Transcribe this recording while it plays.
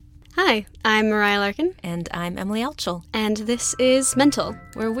Hi, I'm Mariah Larkin. And I'm Emily Altschul. And this is Mental,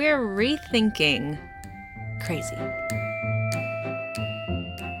 where we're rethinking crazy.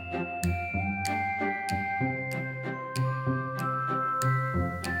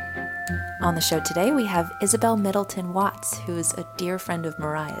 On the show today, we have Isabel Middleton Watts, who's a dear friend of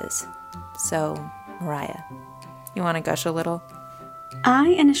Mariah's. So, Mariah, you want to gush a little? I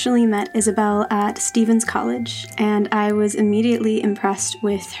initially met Isabel at Stevens College, and I was immediately impressed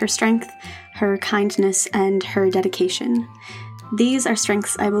with her strength, her kindness, and her dedication. These are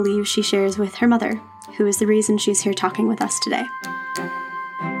strengths I believe she shares with her mother, who is the reason she's here talking with us today.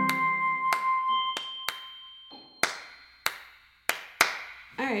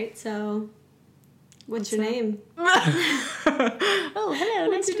 All right, so what's your name? Oh, hello,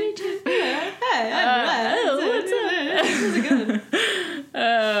 nice to meet you. What's up? This is good.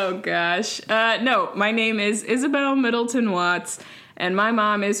 Oh, gosh. No, my name is Isabel Middleton Watts, and my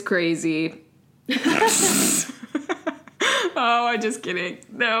mom is crazy. Oh, I'm just kidding.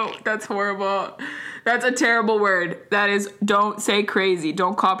 No, that's horrible. That's a terrible word. That is, don't say crazy.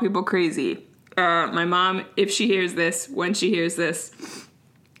 Don't call people crazy. My mom, if she hears this, when she hears this,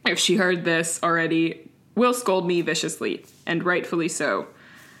 if she heard this already, will scold me viciously, and rightfully so.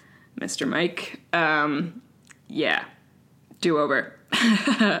 Mr. Mike, yeah, do-over.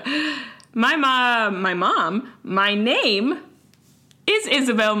 My name is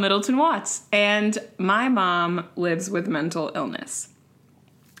Isabel Middleton Watts, and my mom lives with mental illness.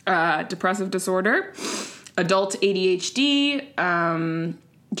 Depressive disorder, adult ADHD,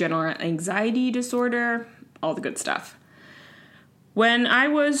 general anxiety disorder, all the good stuff. When I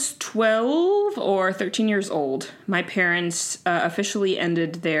was 12 or 13 years old, my parents officially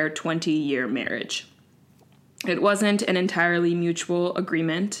ended their 20-year marriage. It wasn't an entirely mutual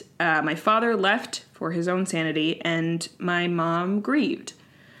agreement. My father left for his own sanity, and my mom grieved.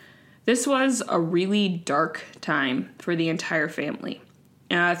 This was a really dark time for the entire family.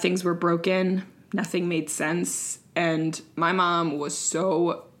 Things were broken, nothing made sense, and my mom was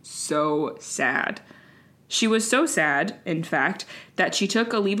so sad. She was so sad, in fact, that she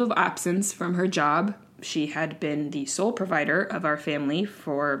took a leave of absence from her job. She had been the sole provider of our family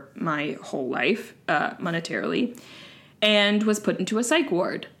for my whole life, monetarily, and was put into a psych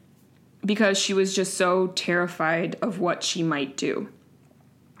ward because she was just so terrified of what she might do.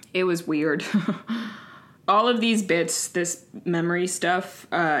 It was weird. All of these bits, this memory stuff,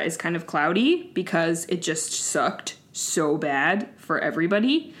 is kind of cloudy because it just sucked so bad for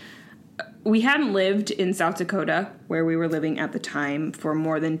everybody. We hadn't lived in South Dakota, where we were living at the time, for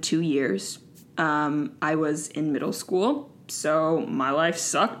more than 2 years. I was in middle school, so my life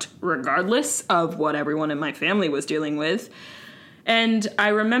sucked regardless of what everyone in my family was dealing with. And I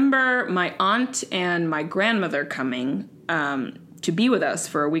remember my aunt and my grandmother coming to be with us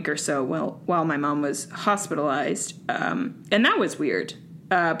for a week or so while my mom was hospitalized. And that was weird,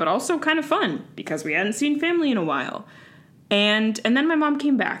 but also kind of fun because we hadn't seen family in a while. And then my mom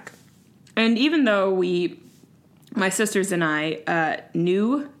came back. And even though my sisters and I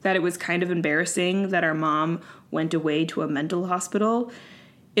knew that it was kind of embarrassing that our mom went away to a mental hospital,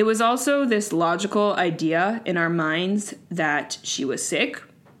 it was also this logical idea in our minds that she was sick,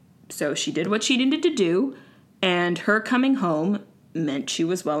 so she did what she needed to do, and her coming home meant she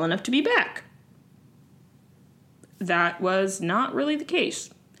was well enough to be back. That was not really the case.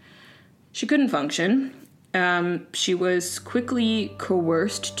 She couldn't function. She was quickly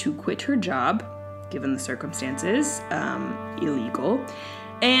coerced to quit her job, given the circumstances, illegal,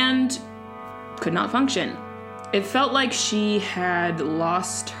 and could not function. It felt like she had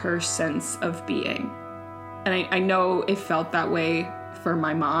lost her sense of being. And I know it felt that way for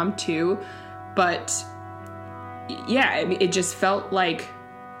my mom too, but yeah, it just felt like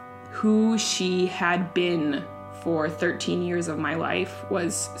who she had been for 13 years of my life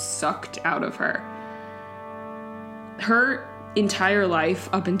was sucked out of her. Her entire life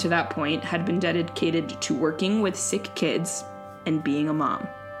up until that point had been dedicated to working with sick kids and being a mom.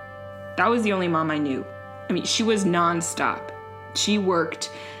 That was the only mom I knew. I mean, she was nonstop. She worked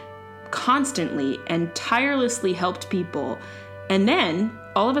constantly and tirelessly helped people. And then,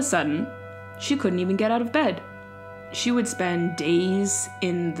 all of a sudden, she couldn't even get out of bed. She would spend days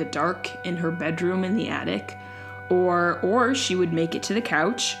in the dark in her bedroom in the attic, or she would make it to the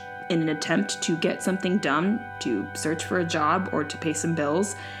couch in an attempt to get something done, to search for a job or to pay some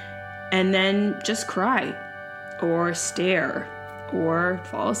bills, and then just cry or stare or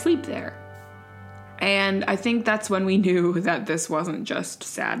fall asleep there. And I think that's when we knew that this wasn't just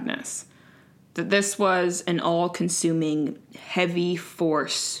sadness, that this was an all-consuming, heavy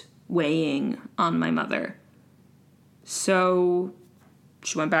force weighing on my mother. So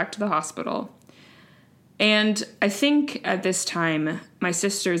she went back to the hospital. And I think at this time, my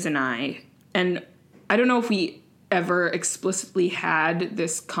sisters and I don't know if we ever explicitly had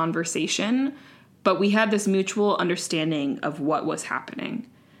this conversation, but we had this mutual understanding of what was happening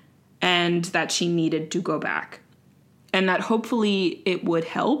and that she needed to go back and that hopefully it would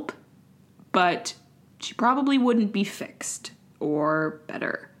help, but she probably wouldn't be fixed or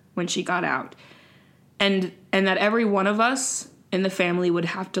better when she got out. And that every one of us in the family would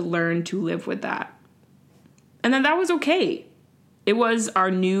have to learn to live with that. And then that was okay. It was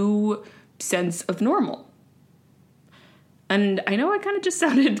our new sense of normal. And I know I kind of just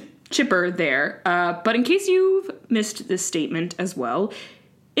sounded chipper there, but in case you've missed this statement as well,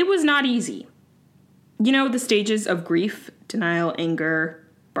 it was not easy. You know, the stages of grief, denial, anger,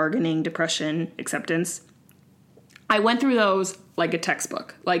 bargaining, depression, acceptance. I went through those like a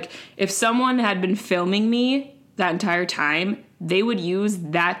textbook. Like, if someone had been filming me that entire time, they would use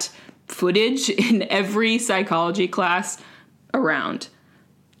that footage in every psychology class around.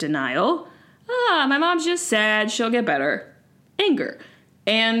 Denial. My mom's just sad. She'll get better. Anger.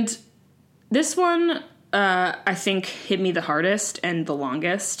 And this one, I think, hit me the hardest and the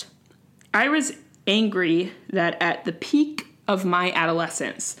longest. I was angry that at the peak of my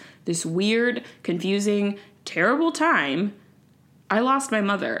adolescence, this weird, confusing, terrible time, I lost my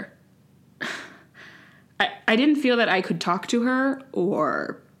mother. I didn't feel that I could talk to her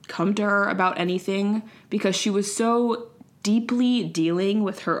or come to her about anything because she was so deeply dealing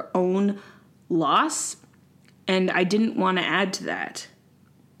with her own loss, and I didn't want to add to that.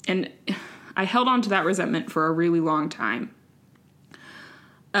 And I held on to that resentment for a really long time.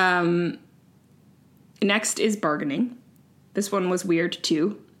 Next is bargaining. This one was weird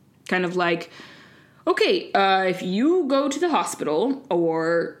too. Kind of like, okay, if you go to the hospital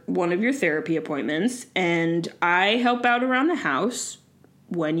or one of your therapy appointments and I help out around the house,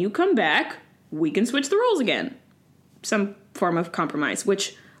 when you come back, we can switch the roles again. Some form of compromise,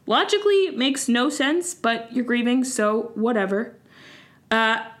 which logically makes no sense, but you're grieving, so whatever.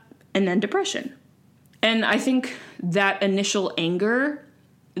 And then depression. And I think that initial anger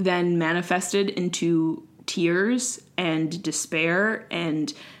then manifested into tears and despair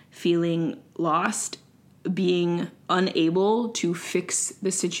and feeling lost, being unable to fix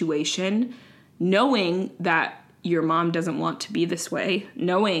the situation, knowing that your mom doesn't want to be this way,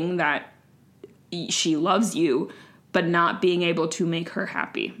 knowing that she loves you, but not being able to make her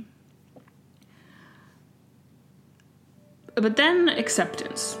happy. But then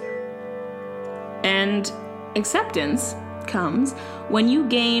acceptance. And acceptance comes when you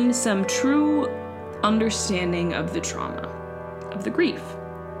gain some true understanding of the trauma, of the grief,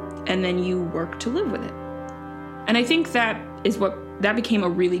 and then you work to live with it. And I think that became a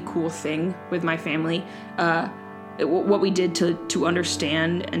really cool thing with my family. What we did to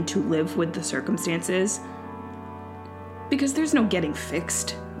understand and to live with the circumstances. Because there's no getting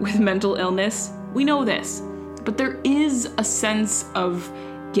fixed with mental illness. We know this. But there is a sense of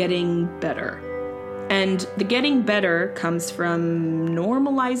getting better. And the getting better comes from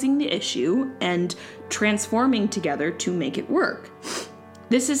normalizing the issue and transforming together to make it work.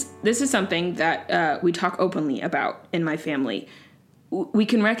 This is something that we talk openly about in my family. We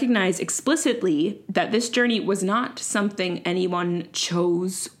can recognize explicitly that this journey was not something anyone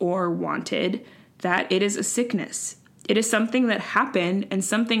chose or wanted, that it is a sickness. It is something that happened and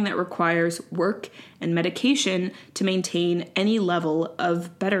something that requires work and medication to maintain any level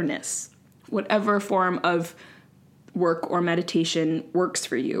of betterness, whatever form of work or meditation works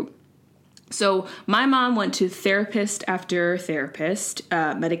for you. So my mom went to therapist after therapist,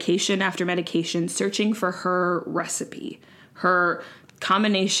 medication after medication, searching for her recipe, her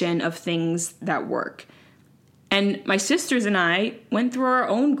combination of things that work. And my sisters and I went through our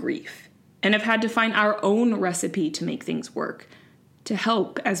own grief and have had to find our own recipe to make things work, to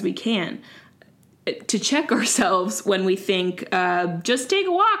help as we can, to check ourselves when we think, just take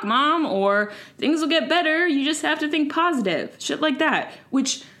a walk, Mom, or things will get better, you just have to think positive, shit like that,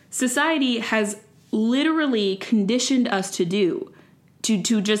 which society has literally conditioned us to do,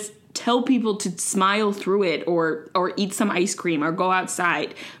 to just tell people to smile through it or eat some ice cream or go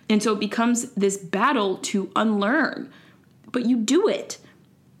outside. And so it becomes this battle to unlearn. But you do it.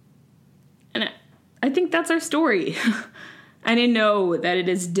 And I think that's our story. And I know that it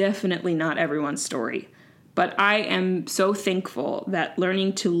is definitely not everyone's story. But I am so thankful that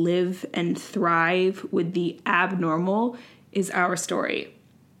learning to live and thrive with the abnormal is our story.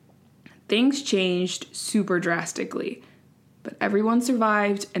 Things changed super drastically. But everyone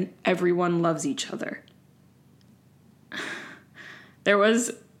survived and everyone loves each other. There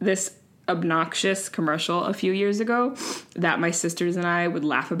was this obnoxious commercial a few years ago that my sisters and I would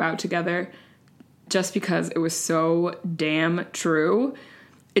laugh about together just because it was so damn true.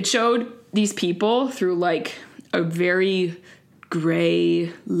 It showed these people through like a very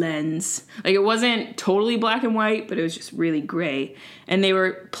gray lens. Like it wasn't totally black and white, but it was just really gray. And they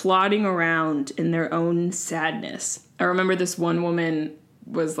were plodding around in their own sadness. I remember this one woman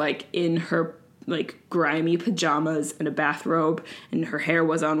was like in her like grimy pajamas and a bathrobe, and her hair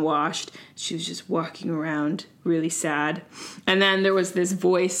was unwashed. She was just walking around really sad. And then there was this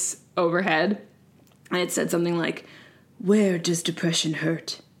voice overhead, and it said something like, "Where does depression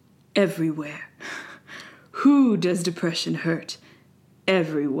hurt? Everywhere. Who does depression hurt?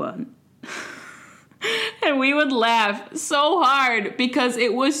 Everyone." And we would laugh so hard because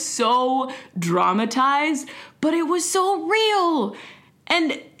it was so dramatized, but it was so real.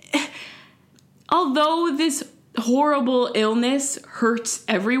 And although this horrible illness hurts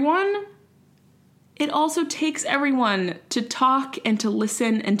everyone, it also takes everyone to talk and to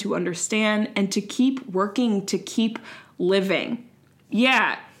listen and to understand and to keep working, to keep living.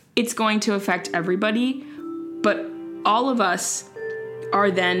 Yeah, it's going to affect everybody, but all of us are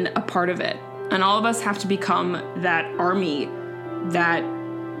then a part of it. And all of us have to become that army that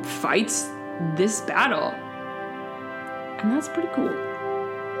fights this battle. And that's pretty cool.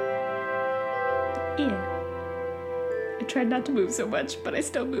 Yeah. I tried not to move so much, but I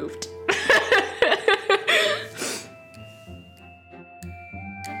still moved.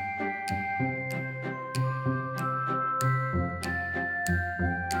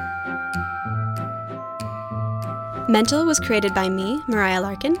 Mental was created by me, Mariah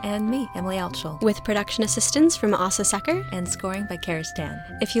Larkin, And me, Emily Altschul. with production assistance from Asa Secker. And scoring by Kara Stan.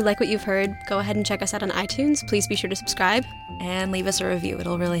 If you like what you've heard, go ahead and check us out on iTunes. Please be sure to subscribe. And leave us a review.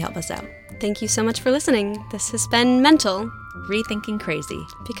 It'll really help us out. Thank you so much for listening. This has been Mental, Rethinking Crazy.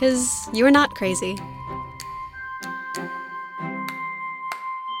 because you're not crazy.